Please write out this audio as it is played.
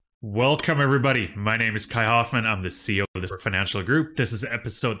Welcome, everybody. My name is Kai Hoffman. I'm the CEO of this financial group. This is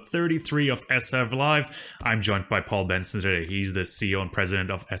episode 33 of SF Live. I'm joined by Paul Benson today. He's the CEO and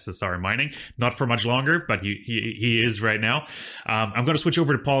president of SSR Mining. Not for much longer, but he is right now. I'm going to switch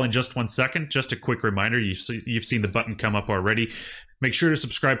over to Paul in just 1 second. Just a quick reminder, you've seen the button come up already. Make sure to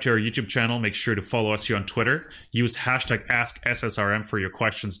subscribe to our YouTube channel. Make sure to follow us here on Twitter. Use hashtag AskSSRM for your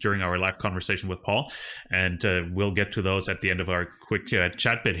questions during our live conversation with Paul. And we'll get to those at the end of our quick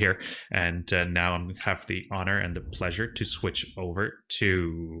chat bit here. And now I have the honor and the pleasure to switch over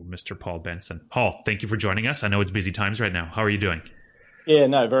to Mr. Paul Benson. Paul, thank you for joining us. I know it's busy times right now. How are you doing? Yeah,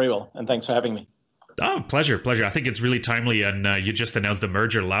 no, very well. And thanks for having me. Oh, pleasure. I think it's really timely, and you just announced the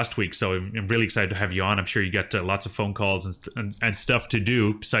merger last week, so I'm really excited to have you on. I'm sure you get lots of phone calls and stuff to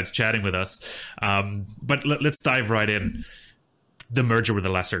do besides chatting with us. But let's dive right in. The merger with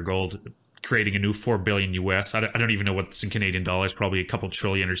Lesser Gold, creating a new $4 billion US. I don't even know what's in Canadian dollars, probably a couple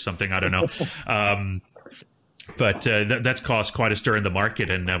trillion or something. I don't know. But that's caused quite a stir in the market,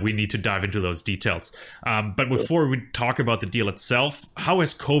 and we need to dive into those details. But before we talk about the deal itself, how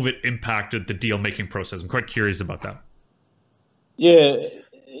has COVID impacted the deal-making process? I'm quite curious about that. Yeah,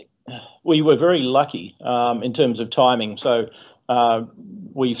 we were very lucky in terms of timing. So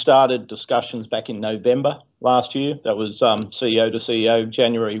we started discussions back in November last year. That was CEO to CEO.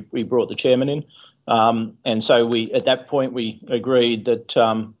 January, we brought the chairman in. And so at that point, we agreed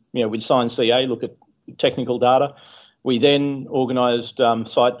that we'd sign CA, look at technical data. We then organised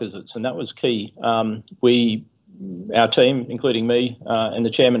site visits, and that was key. Our team, including me and the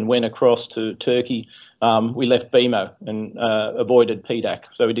chairman, went across to Turkey. We left BMO and avoided PDAC,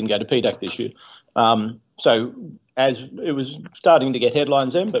 so we didn't go to PDAC this year. So as it was starting to get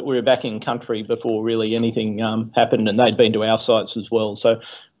headlines then, but we were back in country before really anything happened, and they'd been to our sites as well. So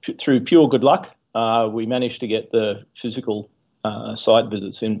through pure good luck, we managed to get the physical site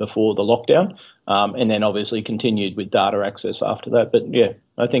visits in before the lockdown, and then obviously continued with data access after that. But yeah,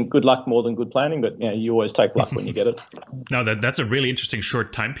 I think good luck more than good planning, but you always take luck when you get it. No, that's a really interesting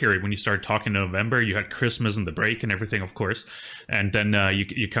short time period. When you started talking in November, you had Christmas and the break and everything, of course, and then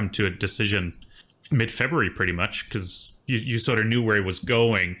you come to a decision mid-February pretty much, because you sort of knew where it was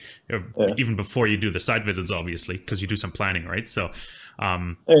going even before you do the site visits, obviously, because you do some planning, right? So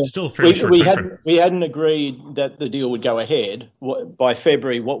still a fairly short time. We hadn't agreed that the deal would go ahead. By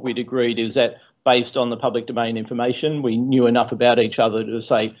February, what we'd agreed is that based on the public domain information, we knew enough about each other to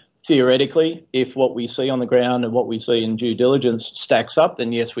say, theoretically, if what we see on the ground and what we see in due diligence stacks up,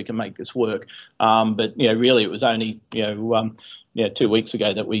 then yes, we can make this work. But really, it was only 2 weeks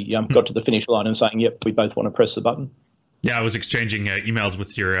ago that we got to the finish line and saying, yep, we both want to press the button. Yeah, I was exchanging emails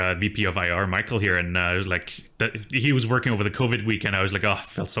with your VP of IR, Michael, here, and I was like, he was working over the COVID week, and I was like, oh, I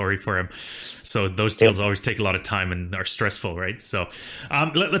felt sorry for him. So those deals always take a lot of time and are stressful, right? So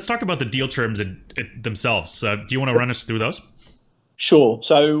let's talk about the deal terms themselves. Do you want to run us through those? Sure.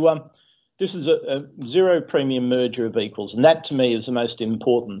 So this is a zero premium merger of equals, and that to me is the most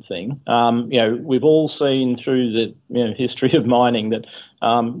important thing. We've all seen through the history of mining that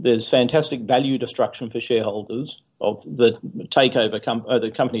there's fantastic value destruction for shareholders of the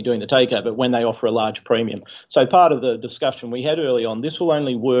the company doing the takeover when they offer a large premium. So part of the discussion we had early on, this will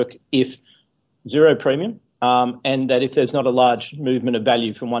only work if zero premium, and that if there's not a large movement of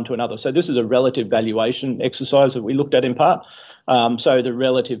value from one to another. So this is a relative valuation exercise that we looked at in part. So the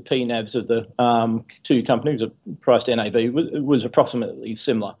relative PNAVs of the two companies, price to NAV, was approximately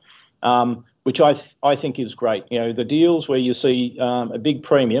similar, which I think is great. The deals where you see a big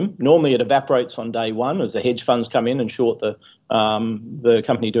premium, normally it evaporates on day one as the hedge funds come in and short the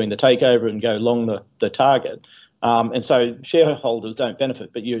company doing the takeover and go long the target. And so shareholders don't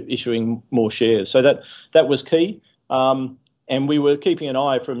benefit, but you're issuing more shares. So that was key. And we were keeping an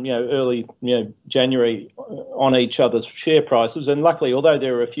eye from early January on each other's share prices, and luckily, although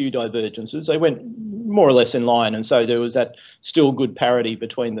there were a few divergences, they went more or less in line, and so there was that still good parity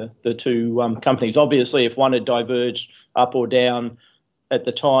between the two companies. Obviously, if one had diverged up or down at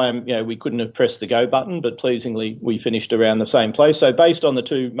the time, we couldn't have pressed the go button, but pleasingly, we finished around the same place. So based on the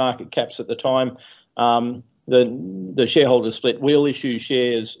two market caps at the time, the shareholder split will issue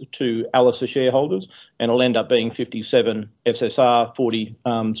shares to Alysa shareholders, and it'll end up being 57 SSR,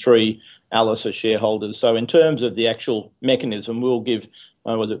 43 Alysa shareholders. So in terms of the actual mechanism, we'll give,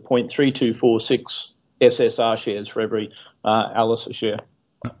 0.3246 SSR shares for every Alysa share.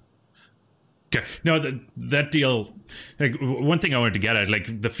 Okay. No, that deal, one thing I wanted to get at,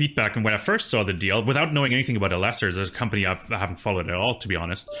 the feedback, and when I first saw the deal, without knowing anything about Lesser, as a company I haven't followed at all, to be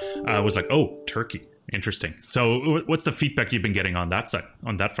honest, was like, oh, Turkey. Interesting. So what's the feedback you've been getting on that side,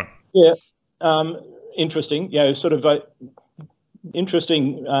 on that front? Yeah, interesting. Sort of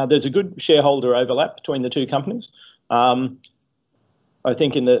interesting. There's a good shareholder overlap between the two companies. I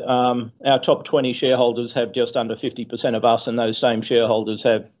think in our top 20 shareholders have just under 50% of us, and those same shareholders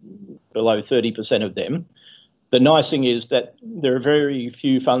have below 30% of them. The nice thing is that there are very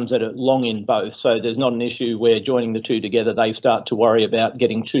few funds that are long in both, so there's not an issue where joining the two together they start to worry about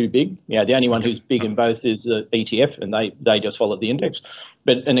getting too big. The only one who's big in both is the ETF, and they just follow the index.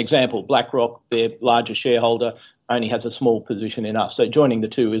 But an example, BlackRock, their largest shareholder, only has a small position in us, so joining the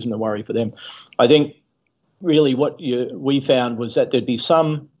two isn't a worry for them. I think really what we found was that there'd be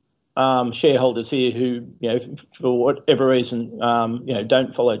some shareholders here who, for whatever reason,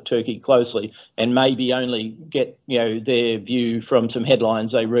 don't follow Turkey closely and maybe only get, their view from some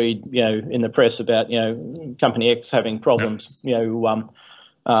headlines they read, in the press about, company X having problems, moving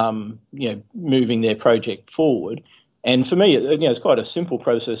their project forward. And for me, it's quite a simple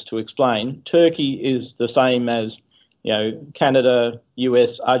process to explain. Turkey is the same as, Canada,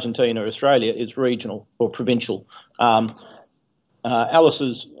 US, Argentina, Australia is regional or provincial.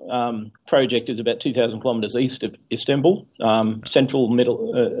 Alice's project is about 2,000 kilometres east of Istanbul, central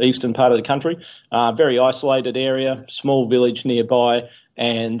middle eastern part of the country. Very isolated area, small village nearby,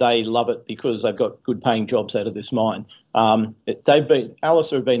 and they love it because they've got good paying jobs out of this mine.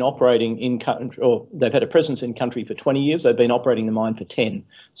 Alice have been operating in country, or they've had a presence in country for 20 years. They've been operating the mine for 10,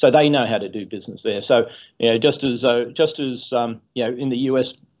 so they know how to do business there. So just as in the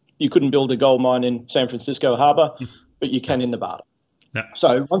US, you couldn't build a gold mine in San Francisco Harbour, but you can in Nevada. Yeah.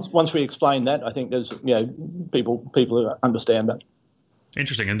 So once we explain that, I think there's people who understand that.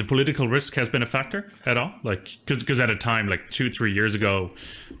 Interesting. And the political risk has been a factor at all? Like, because at a time, like 2-3 years ago,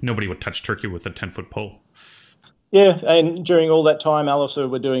 nobody would touch Turkey with a 10-foot pole. Yeah, and during all that time, Alistair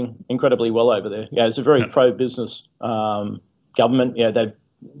were doing incredibly well over there. It's a very pro-business government.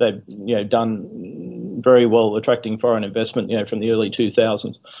 They've done very well attracting foreign investment, from the early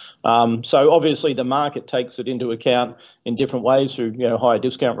 2000s. So obviously the market takes it into account in different ways through higher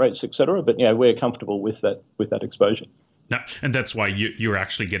discount rates, etc. But we're comfortable with that exposure. Yeah, and that's why you're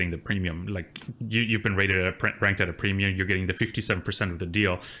actually getting the premium. Like you've been ranked at a premium. You're getting the 57% of the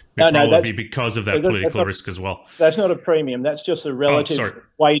deal. Probably because of that political risk as well. That's not a premium. That's just the relative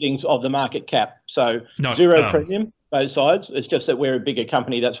weightings of the market cap. So zero premium, both sides. It's just that we're a bigger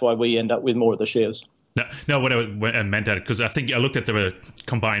company. That's why we end up with more of the shares. No, what I meant at it, because I think I looked at the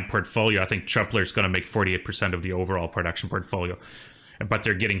combined portfolio. I think Truppler's going to make 48% of the overall production portfolio, but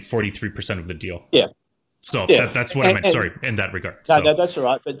they're getting 43% of the deal. Yeah. So that's what I meant, sorry, in that regard. No, that's all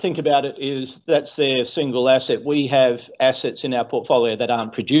right. But think about it, that's their single asset. We have assets in our portfolio that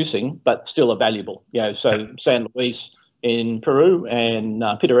aren't producing, but still are valuable. San Luis in Peru and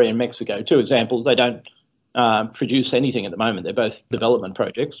Pitarrilla in Mexico, two examples. They don't produce anything at the moment. They're both development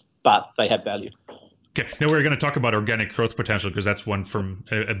projects, but they have value. Okay, now we're going to talk about organic growth potential, because that's one from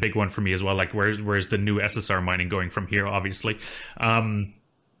a big one for me as well. Like, where's the new SSR mining going from here, obviously.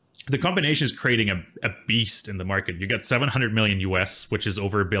 The combination is creating a beast in the market. You got 700 million US, which is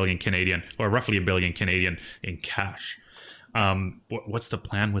over $1 billion Canadian, or roughly $1 billion Canadian in cash. What's the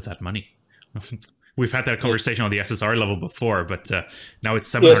plan with that money? We've had that conversation on the SSR level before, but now it's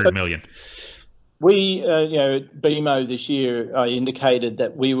 700 million. We, BMO this year, I indicated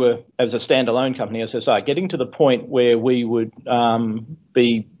that we were, as a standalone company, SSR, getting to the point where we would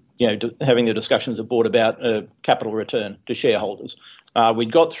be, having the discussions at board about capital return to shareholders.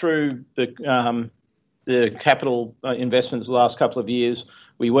 We'd got through the capital investments the last couple of years.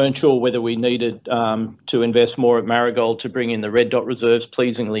 We weren't sure whether we needed to invest more at Marigold to bring in the red dot reserves.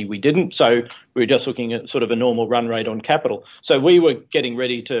 Pleasingly, we didn't. So we were just looking at sort of a normal run rate on capital. So we were getting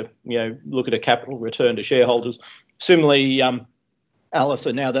ready to, look at a capital return to shareholders. Similarly, Alice,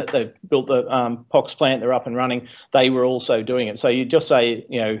 now that they've built the POX plant, they're up and running, they were also doing it. So you just say,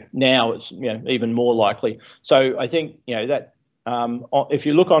 now it's even more likely. So I think that. If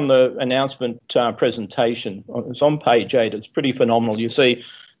you look on the announcement presentation, it's on page 8. It's pretty phenomenal. You see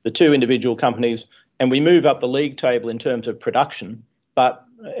the two individual companies, and we move up the league table in terms of production, but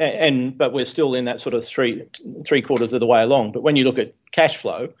we're still in that sort of three quarters of the way along. But when you look at cash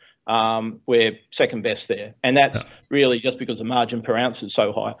flow, we're second best there, and that's really just because the margin per ounce is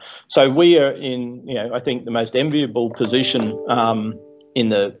so high. So we are in, I think, the most enviable position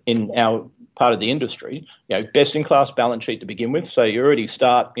in our part of the industry, best in class balance sheet to begin with. So you already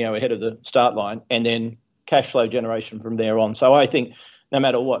start, ahead of the start line, and then cash flow generation from there on. So I think no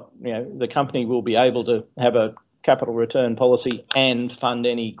matter what, the company will be able to have a capital return policy and fund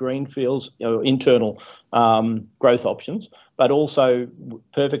any greenfields, internal growth options, but also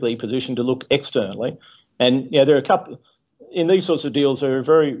perfectly positioned to look externally. And there are a couple in these sorts of deals. There are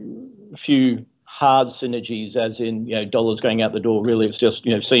very few hard synergies, as in dollars going out the door. Really, it's just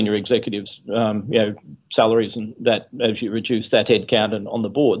senior executives, salaries, and that as you reduce that headcount and on the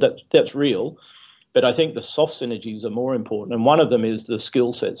board, that's real. But I think the soft synergies are more important, and one of them is the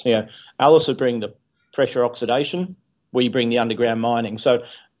skill sets. Alice would bring the pressure oxidation, we bring the underground mining. So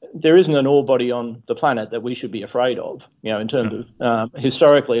there isn't an ore body on the planet that we should be afraid of. In terms of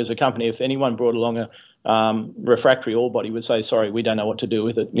historically, as a company, if anyone brought along a refractory ore body, would say, sorry, we don't know what to do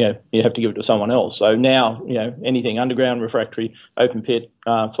with it. You have to give it to someone else. So now, anything underground, refractory, open pit,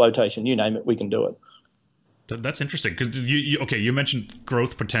 flotation, you name it, we can do it. That's interesting. Cause you mentioned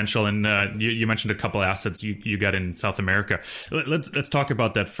growth potential, and you mentioned a couple of assets you got in South America. Let's talk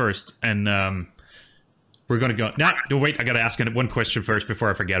about that first. And we're going to go. No, wait. I got to ask one question first before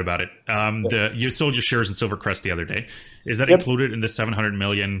I forget about it. You sold your shares in Silvercrest the other day. Is that included in the $700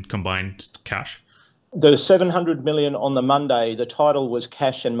 million combined cash? The $700 million on the Monday, the title was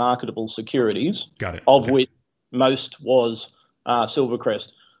cash and marketable securities. Got it. Of which most was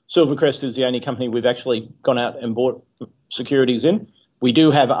Silvercrest. Silvercrest is the only company we've actually gone out and bought securities in. We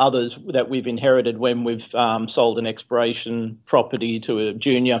do have others that we've inherited when we've sold an exploration property to a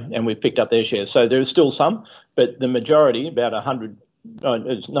junior and we've picked up their shares. So there's still some, but the majority, about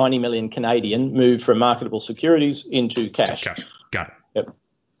 90 million Canadian, moved from marketable securities into cash. Got it. Yep.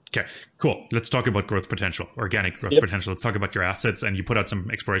 Okay, cool. Let's talk about growth potential, organic growth potential. Let's talk about your assets, and you put out some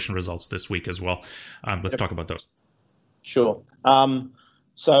exploration results this week as well. Let's talk about those. Sure.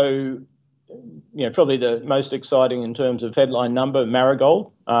 So, probably the most exciting in terms of headline number,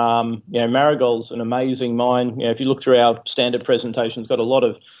 Marigold. Marigold's an amazing mine. If you look through our standard presentations, got a lot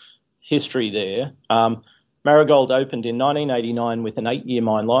of history there. Marigold opened in 1989 with an 8-year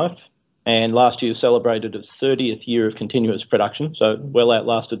mine life, and last year celebrated its 30th year of continuous production, so well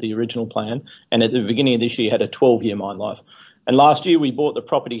outlasted the original plan. And at the beginning of this year, had a 12-year mine life. And last year, we bought the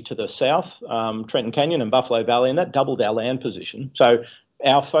property to the south, Trenton Canyon and Buffalo Valley, and that doubled our land position. So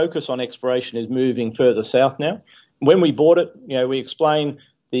our focus on exploration is moving further south now. When we bought it, we explained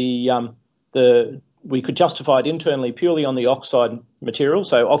we could justify it internally purely on the oxide material.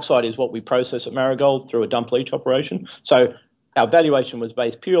 So oxide is what we process at Marigold through a dump leach operation. So our valuation was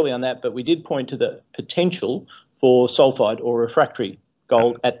based purely on that, but we did point to the potential for sulfide or refractory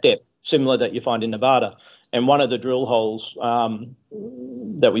gold at depth, similar that you find in Nevada. And one of the drill holes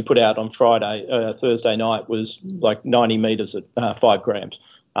that we put out on Thursday night was like 90 meters at 5 grams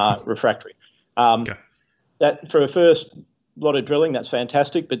refractory. That for a first lot of drilling, that's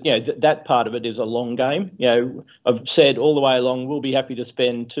fantastic. But that part of it is a long game. I've said all the way along, we'll be happy to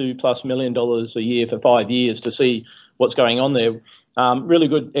spend $2+ million a year for 5 years to see what's going on there. Really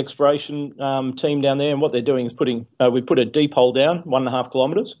good exploration team down there, and what they're doing is we put a deep hole down, 1.5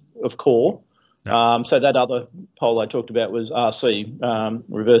 kilometers of core. So that other hole I talked about was RC,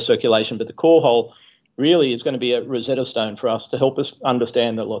 reverse circulation, but the core hole really is going to be a Rosetta Stone for us to help us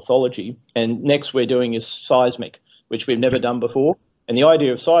understand the lithology. And next we're doing is seismic, which we've never done before. And the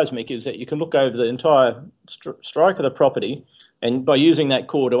idea of seismic is that you can look over the entire strike of the property, and by using that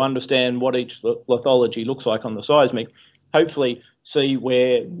core to understand what each lithology looks like on the seismic, hopefully see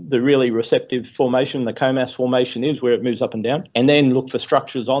where the really receptive formation, the Comas formation is, where it moves up and down, and then look for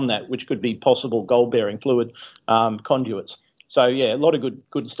structures on that, which could be possible gold-bearing fluid conduits. So, a lot of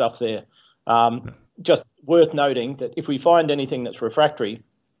good stuff there. Just worth noting that if we find anything that's refractory,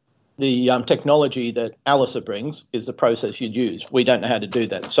 the technology that Alisa brings is the process you'd use. We don't know how to do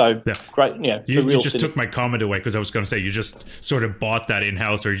that. So, great. You just took my comment away, because I was going to say you just sort of bought that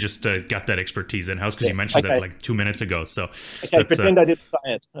in-house, or you just got that expertise in-house, because you mentioned that like 2 minutes ago. So pretend I didn't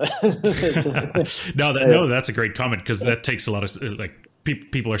say it. No, that's a great comment, because that takes a lot of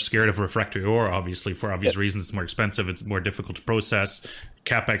people are scared of refractory ore, obviously, for obvious reasons. It's more expensive. It's more difficult to process.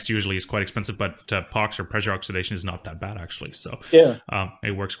 CapEx usually is quite expensive, but POX or pressure oxidation is not that bad, actually. So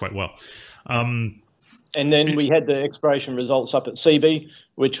it works quite well. And then we had the exploration results up at CB,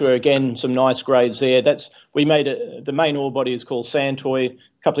 which were, again, some nice grades there. We made the main ore body is called Santoy. A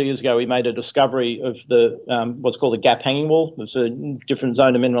couple of years ago, we made a discovery of the what's called the gap hanging wall. It's a different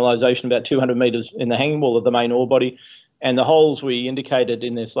zone of mineralization, about 200 meters in the hanging wall of the main ore body. And the holes we indicated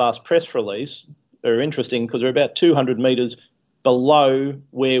in this last press release are interesting, because they're about 200 meters below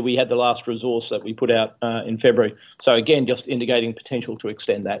where we had the last resource that we put out in February. So again, just indicating potential to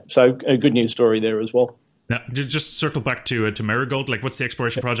extend that. So a good news story there as well. Now, just circle back to Marigold. Like, what's the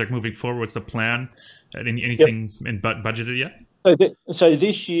exploration project moving forward? What's the plan? Anything budgeted yet? So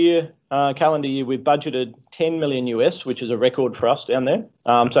this year, calendar year, we've budgeted $10 million US, which is a record for us down there.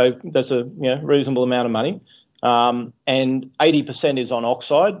 So that's a reasonable amount of money. and 80% is on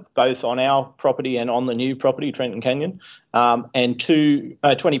oxide, both on our property and on the new property, Trenton Canyon, and 20%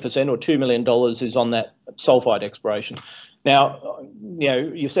 or $2 million is on that sulfide exploration. Now,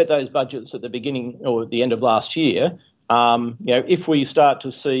 you set those budgets at the beginning or the end of last year. If we start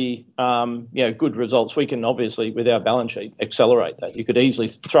to see, good results, we can obviously, with our balance sheet, accelerate that. You could easily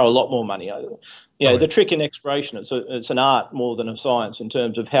throw a lot more money over it. The trick in exploration, it's an art more than a science in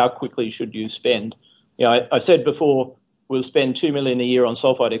terms of how quickly should you spend. I said before, we'll spend $2 million a year on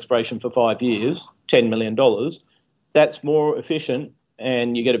sulfide exploration for 5 years, $10 million. That's more efficient,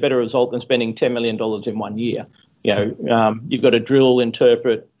 and you get a better result than spending $10 million in 1 year. You've got to drill,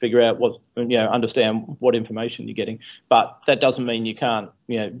 interpret, figure out understand what information you're getting. But that doesn't mean you can't,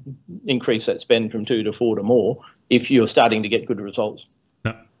 increase that spend from 2 to 4 to more if you're starting to get good results.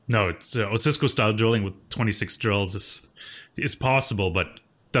 No, it's Osisko style drilling with 26 drills is possible, but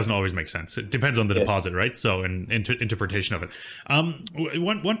doesn't always make sense. It depends on the deposit, right? So, and interpretation of it.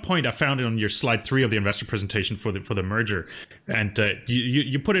 One point I found on your slide 3 of the investor presentation for the merger, and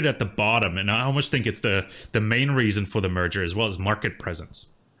you put it at the bottom, and I almost think it's the main reason for the merger as well as market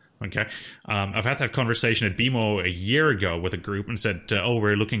presence. Okay, I've had that conversation at BMO a year ago with a group and said,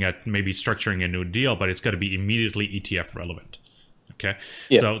 we're looking at maybe structuring a new deal, but it's got to be immediately ETF relevant. Okay.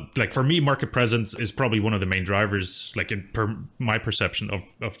 Yeah. So like for me, market presence is probably one of the main drivers, like my perception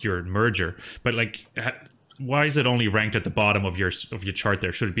of your merger. But like, why is it only ranked at the bottom of your chart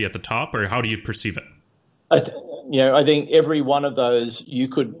there? Should it be at the top, or how do you perceive it? I think every one of those you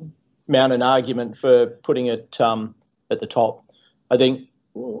could mount an argument for putting it at the top. I think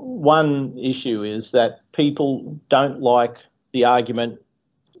one issue is that people don't like the argument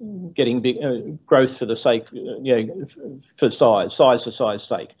getting big growth for the sake, for size for size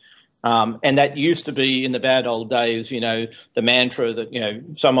sake. And that used to be in the bad old days, the mantra that,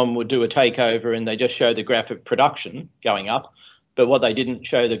 someone would do a takeover and they just show the graph of production going up, but what they didn't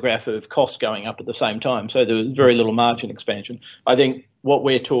show the graph of cost going up at the same time. So there was very little margin expansion. I think what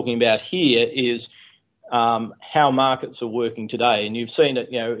we're talking about here is how markets are working today. And you've seen it,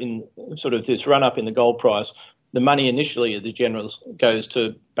 in sort of this run up in the gold price. The money initially of the generals goes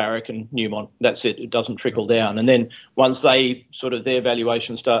to Barrick and Newmont. That's it. It doesn't trickle down. And then once they their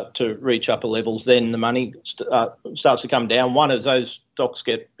valuations start to reach upper levels, then the money starts to come down. One of those stocks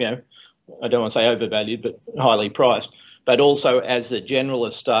get, I don't want to say overvalued, but highly priced. But also as the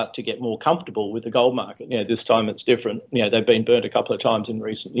generalists start to get more comfortable with the gold market, this time it's different. They've been burnt a couple of times in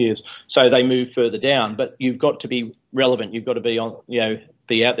recent years. So they move further down. But you've got to be relevant. You've got to be on,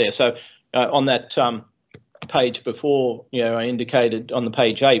 be out there. So on that page before, I indicated on the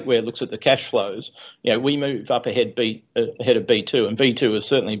page 8 where it looks at the cash flows, we move up ahead of B2, and B2 has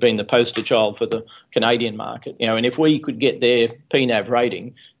certainly been the poster child for the Canadian market. And if we could get their PNAV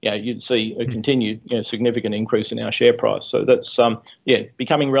rating, you'd see a continued significant increase in our share price. So that's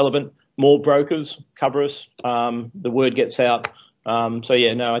becoming relevant. More brokers cover us. The word gets out.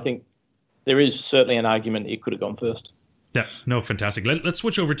 I think there is certainly an argument it could have gone first. Yeah, no, fantastic. Let's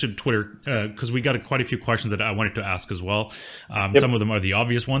switch over to Twitter because we got quite a few questions that I wanted to ask as well. Some of them are the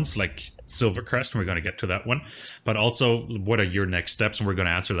obvious ones, like Silvercrest, and we're going to get to that one. But also, what are your next steps? And we're going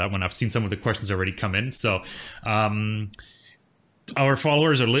to answer that one. I've seen some of the questions already come in. So our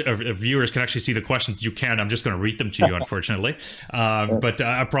followers or viewers can actually see the questions. You can. I'm just going to read them to you, unfortunately. But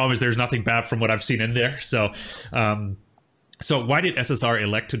I promise there's nothing bad from what I've seen in there. So why did SSR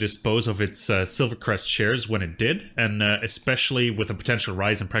elect to dispose of its Silvercrest shares when it did? And especially with a potential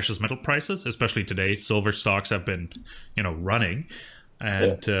rise in precious metal prices, especially today, silver stocks have been, running.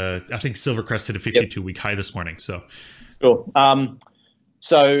 And I think Silvercrest hit a 52-week high this morning. So, sure.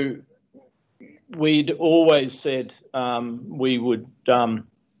 So we'd always said we would, our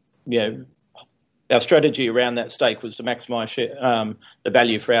strategy around that stake was to maximise the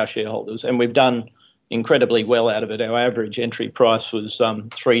value for our shareholders. And we've done incredibly well out of it. Our average entry price was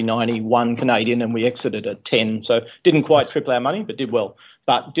 391 Canadian, and we exited at 10. So didn't quite triple our money, but did well.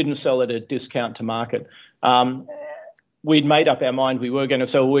 But didn't sell at a discount to market. We'd made up our mind we were going to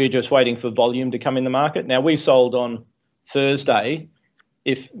sell. We were just waiting for volume to come in the market. Now we sold on Thursday.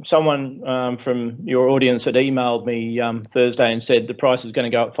 If someone from your audience had emailed me Thursday and said the price is going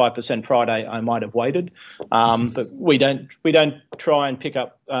to go up 5% Friday, I might have waited. But we don't try and pick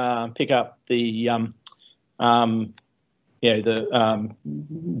up the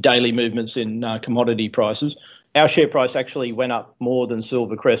daily movements in commodity prices. Our share price actually went up more than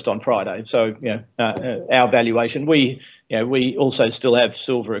Silvercrest on Friday. So, our valuation, we also still have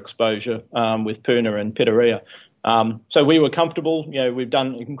silver exposure with Puna and Pitarrilla. So we were comfortable. We've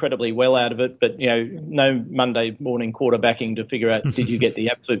done incredibly well out of it, but no Monday morning quarterbacking to figure out did you get the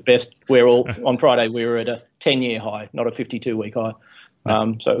absolute best. On Friday we were at a 10-year high, not a 52-week high.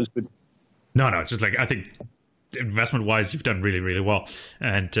 So it was good. No, it's just like I think investment-wise, you've done really, really well,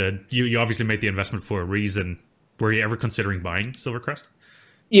 and you obviously made the investment for a reason. Were you ever considering buying SilverCrest?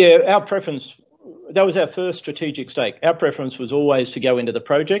 Yeah, our preference. That was our first strategic stake. Our preference was always to go into the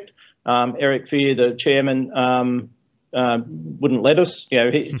project. Eric Fear, the chairman, wouldn't let us.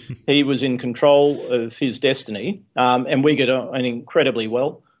 He was in control of his destiny, and we got on incredibly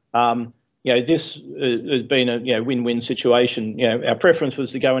well. This has been a win-win situation. Our preference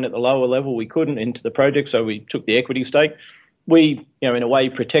was to go in at the lower level. We couldn't into the project, so we took the equity stake. We, in a way,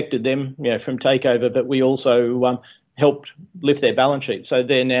 protected them, from takeover, but we also helped lift their balance sheet. So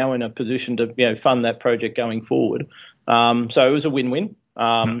they're now in a position to, fund that project going forward. So it was a win-win.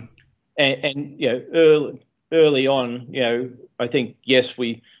 Early on, I think, yes,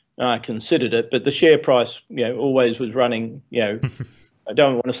 we considered it, but the share price, always was running, I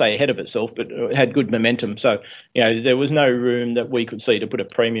don't want to say ahead of itself, but it had good momentum. So, there was no room that we could see to put a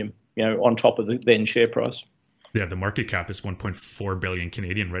premium, on top of the then share price. Yeah, the market cap is 1.4 billion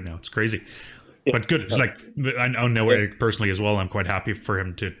Canadian right now. It's crazy. Yeah. But good. It's like, I know Eric personally as well. I'm quite happy for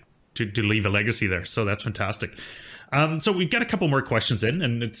him to leave a legacy there. So that's fantastic. So we've got a couple more questions in,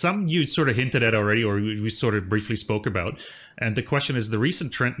 and it's some you sort of hinted at already, or we sort of briefly spoke about. And the question is, the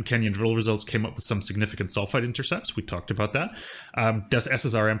recent Trent and Canyon drill results came up with some significant sulfide intercepts. We talked about that. Does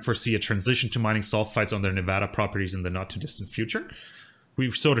SSRM foresee a transition to mining sulfides on their Nevada properties in the not too distant future?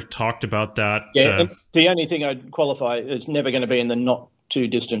 We've sort of talked about that. Yeah, the only thing I'd qualify is never going to be in the not too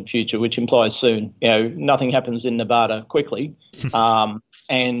distant future, which implies soon. Nothing happens in Nevada quickly.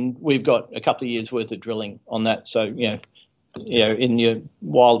 And we've got a couple of years worth of drilling on that. So, in your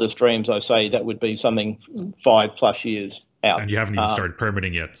wildest dreams, I say that would be something 5+ years out. And you haven't even started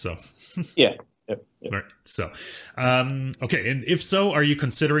permitting yet. So, yeah. Right. So, okay. And if so, are you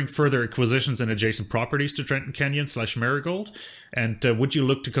considering further acquisitions in adjacent properties to Trenton Canyon / Marigold? And would you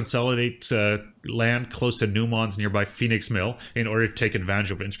look to consolidate land close to Newmont's nearby Phoenix Mill in order to take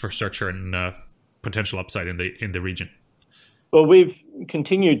advantage of infrastructure and potential upside in the region? Well, we've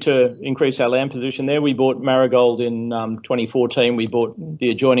continued to increase our land position there. We bought Marigold in 2014. We bought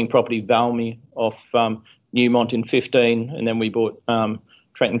the adjoining property Valmy off Newmont in 2015, and then we bought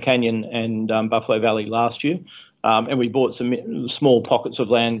Trenton Canyon and Buffalo Valley last year. And we bought some small pockets of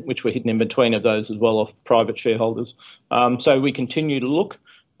land which were hidden in between of those as well off private shareholders. So we continue to look.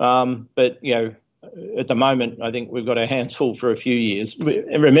 But, at the moment, I think we've got our hands full for a few years.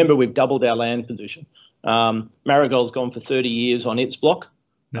 And remember, we've doubled our land position. Marigold's gone for 30 years on its block.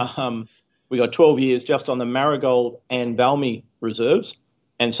 No. We got 12 years just on the Marigold and Valmy reserves.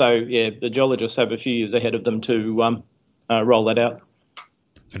 And so, the geologists have a few years ahead of them to roll that out.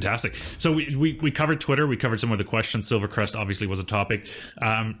 Fantastic. So we covered Twitter. We covered some of the questions. SilverCrest obviously was a topic.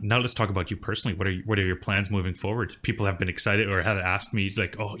 Now let's talk about you personally. What are your plans moving forward? People have been excited or have asked me,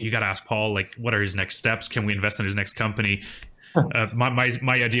 like, oh, you got to ask Paul, like, what are his next steps? Can we invest in his next company? My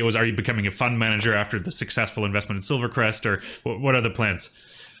idea was, are you becoming a fund manager after the successful investment in SilverCrest, or what are the plans?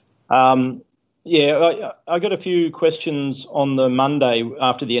 Yeah, I got a few questions on the Monday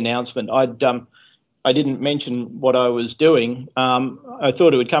after the announcement. I didn't mention what I was doing. I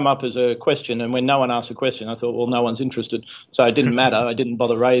thought it would come up as a question, and when no one asked a question, I thought, well, no one's interested, so it didn't matter. I didn't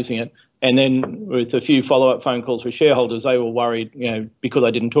bother raising it. And then with a few follow-up phone calls with shareholders, they were worried, because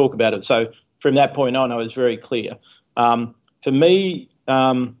I didn't talk about it. So from that point on, I was very clear. For me,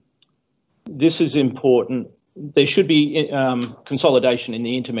 this is important. There should be consolidation in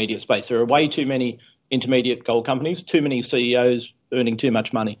the intermediate space. There are way too many intermediate gold companies, too many CEOs earning too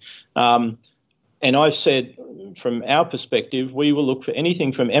much money. And I said, from our perspective, we will look for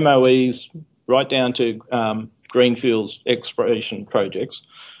anything from MOEs right down to greenfields exploration projects.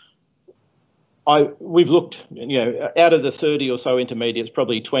 We've looked, out of the 30 or so intermediates,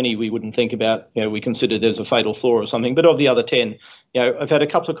 probably 20 we wouldn't think about, we consider there's a fatal flaw or something. But of the other 10, I've had a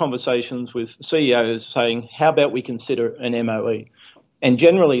couple of conversations with CEOs saying, how about we consider an MOE? And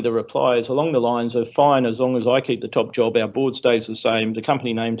generally the reply is along the lines of, fine, as long as I keep the top job, our board stays the same, the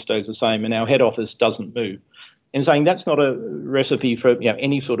company name stays the same, and our head office doesn't move. And saying that's not a recipe for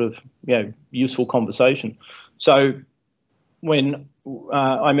any sort of useful conversation. So when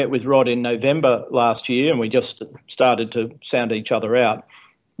I met with Rod in November last year and we just started to sound each other out,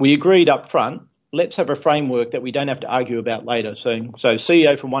 we agreed up front, let's have a framework that we don't have to argue about later. So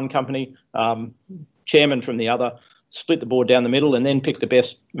CEO from one company, chairman from the other, split the board down the middle, and then pick the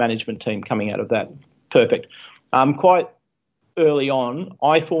best management team coming out of that. Perfect. Quite early on,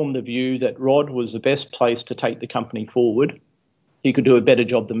 I formed the view that Rod was the best place to take the company forward. He could do a better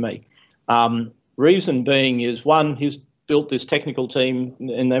job than me. Reason being is, one, he's built this technical team,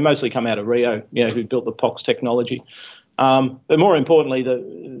 and they mostly come out of Rio, who built the POX technology. But more importantly,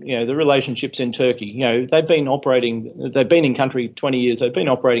 the relationships in Turkey. They've been in country 20 years. They've been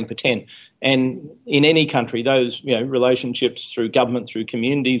operating for 10. And in any country, those relationships through government, through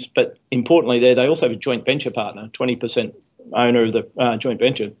communities, but importantly, they also have a joint venture partner, 20% owner of the joint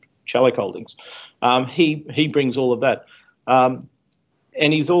venture, Chalik Holdings. He brings all of that.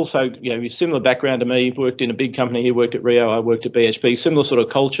 And he's also, he's similar background to me. He worked in a big company. He worked at Rio. I worked at BHP. Similar sort of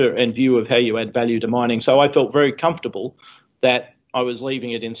culture and view of how you add value to mining. So I felt very comfortable that I was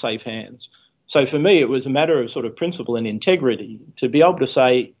leaving it in safe hands. So for me, it was a matter of sort of principle and integrity to be able to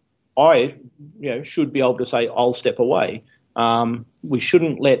say, I should be able to say, I'll step away. We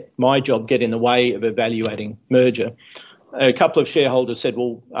shouldn't let my job get in the way of evaluating merger. A couple of shareholders said,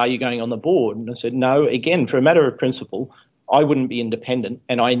 well, are you going on the board? And I said, no, again, for a matter of principle, I wouldn't be independent.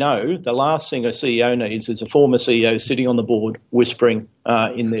 And I know the last thing a CEO needs is a former CEO sitting on the board whispering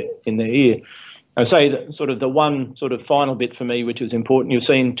in their ear. I say that sort of the one sort of final bit for me, which is important, you've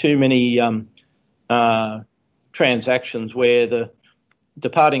seen too many transactions where the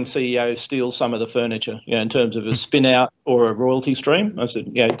departing CEO steals some of the furniture, in terms of a spin out or a royalty stream. I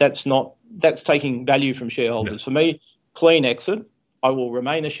said, that's taking value from shareholders. Yeah. For me, clean exit. I will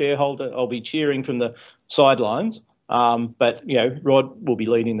remain a shareholder. I'll be cheering from the sidelines. But Rod will be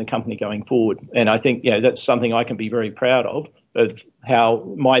leading the company going forward. And I think, that's something I can be very proud of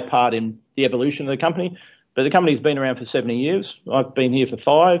how my part in the evolution of the company. But the company's been around for 70 years. I've been here for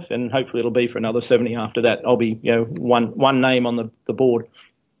 5, and hopefully it'll be for another 70 after that. I'll be, one name on the board.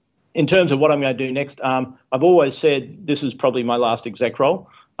 In terms of what I'm going to do next, I've always said this is probably my last exec role.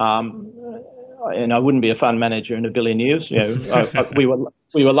 And I wouldn't be a fund manager in a billion years. We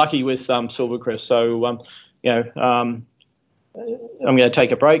were lucky with Silvercrest. So, I'm going to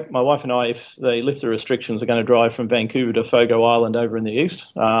take a break. My wife and I, if they lift the restrictions, are going to drive from Vancouver to Fogo Island over in the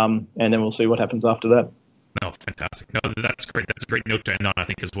east, and then we'll see what happens after that. No, fantastic. No, that's great. That's a great note to end on, I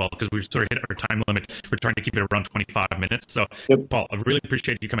think, as well, because we've sort of hit our time limit. We're trying to keep it around 25 minutes. So, yep. Paul, I really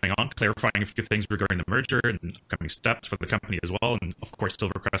appreciate you coming on, clarifying a few things regarding the merger and upcoming steps for the company as well. And of course,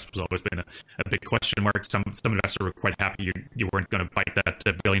 Silvercrest has always been a big question mark. Some investors were quite happy you weren't going to bite that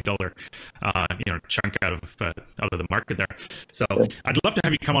 $1 billion chunk out of the market there. So, yep. I'd love to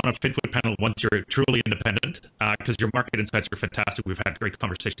have you come on a FinFoot panel once you're truly independent, because your market insights are fantastic. We've had great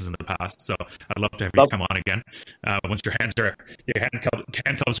conversations in the past, so I'd love to have you come on again. Once your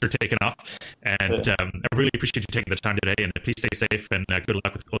handcuffs are taken off. And I really appreciate you taking the time today, and please stay safe and good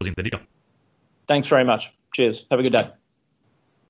luck with closing the deal. Thanks very much. Cheers. Have a good day.